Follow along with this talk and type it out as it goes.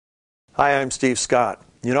Hi, I'm Steve Scott.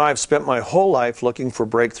 You know, I've spent my whole life looking for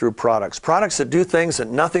breakthrough products that do things that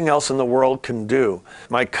nothing else in the world can do.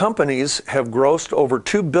 My companies have grossed over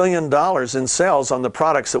 $2 billion in sales on the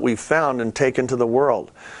products that we've found and taken to the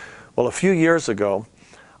world. Well, a few years ago,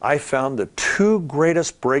 I found the two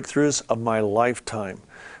greatest breakthroughs of my lifetime.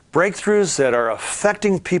 Breakthroughs that are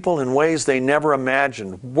affecting people in ways they never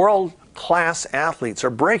imagined. World-class athletes are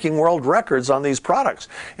breaking world records on these products,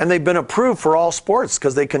 and they've been approved for all sports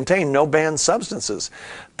because they contain no banned substances.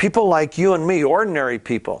 People like you and me, ordinary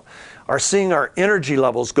people, are seeing our energy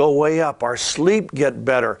levels go way up, our sleep get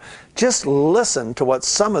better. Just listen to what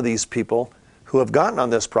some of these people who have gotten on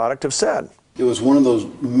this product have said. It was one of those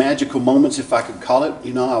magical moments, if I could call it.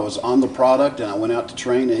 You know, I was on the product and I went out to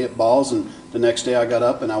train and hit balls, and the next day I got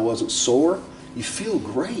up and I wasn't sore. You feel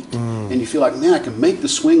great. And you feel like, man, I can make the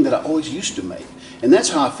swing that I always used to make. And that's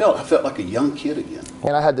how I felt. I felt like a young kid again.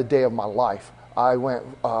 And I had the day of my life. I went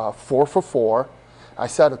 4 for 4. I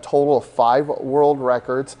set a total of 5 world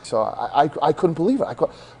records. So I couldn't believe it.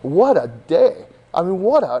 What a day. I mean,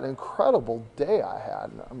 what an incredible day I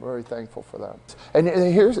had. I'm very thankful for that. And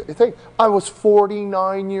here's the thing. I was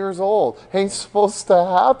 49 years old. Ain't supposed to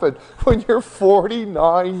happen when you're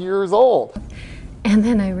 49 years old. And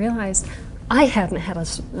then I realized I hadn't had a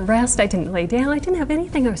rest. I didn't lay down. I didn't have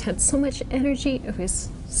anything. I had so much energy. It was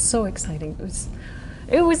so exciting.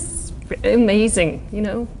 It was amazing, you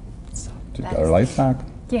know. So you got our life back.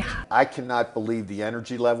 Yeah. I cannot believe the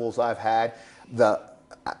energy levels I've had.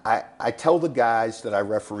 I tell the guys that I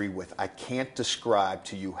referee with, I can't describe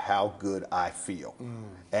to you how good I feel.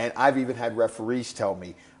 And I've even had referees tell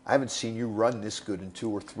me, I haven't seen you run this good in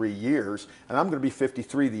 2 or 3 years, and I'm going to be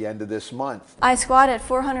 53 the end of this month. I squatted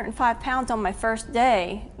 405 pounds on my first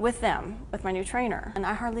day with them, with my new trainer, and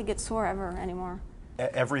I hardly get sore ever anymore.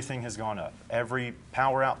 Everything has gone up. Every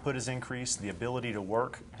power output has increased. The ability to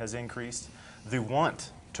work has increased. The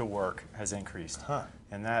want to work has increased.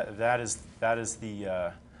 And that is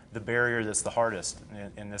the barrier that's the hardest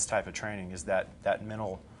in this type of training, is that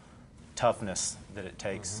mental toughness that it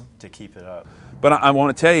takes to keep it up. But I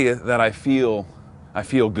want to tell you that I feel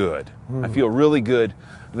good. I feel really good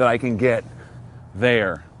that I can get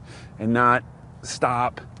there and not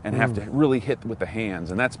stop and have to really hit with the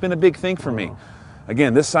hands. And that's been a big thing for me.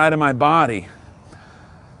 Again, this side of my body,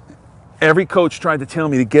 every coach tried to tell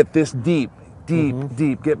me to get this deep,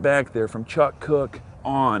 get back there, from Chuck Cook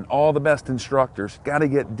on, all the best instructors, got to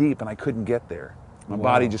get deep, and I couldn't get there. My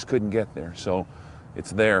body just couldn't get there, so it's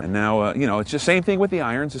there. And now, you know, it's the same thing with the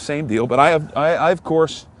irons, the same deal, but I of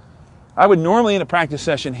course, I would normally in a practice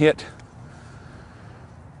session hit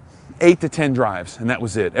 8 to 10 drives, and that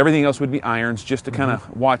was it. Everything else would be irons, just to kind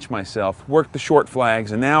of watch myself, work the short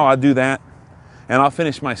flags, and now I'll do that, and I'll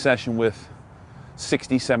finish my session with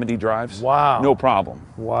 60, 70 drives. Wow. No problem.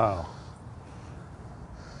 Wow.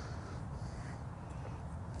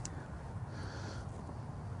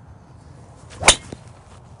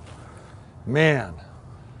 Man.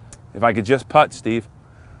 If I could just putt, Steve.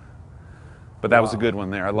 But that was a good one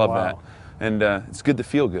there. I love that. And it's good to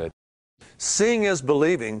feel good. Seeing is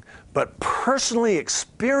believing, but personally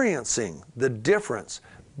experiencing the difference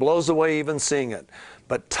blows away even seeing it.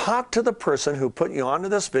 But talk to the person who put you onto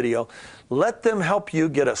this video. Let them help you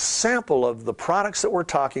get a sample of the products that we're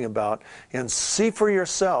talking about and see for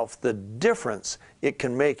yourself the difference it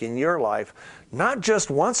can make in your life, not just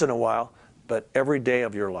once in a while, but every day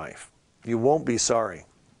of your life. You won't be sorry.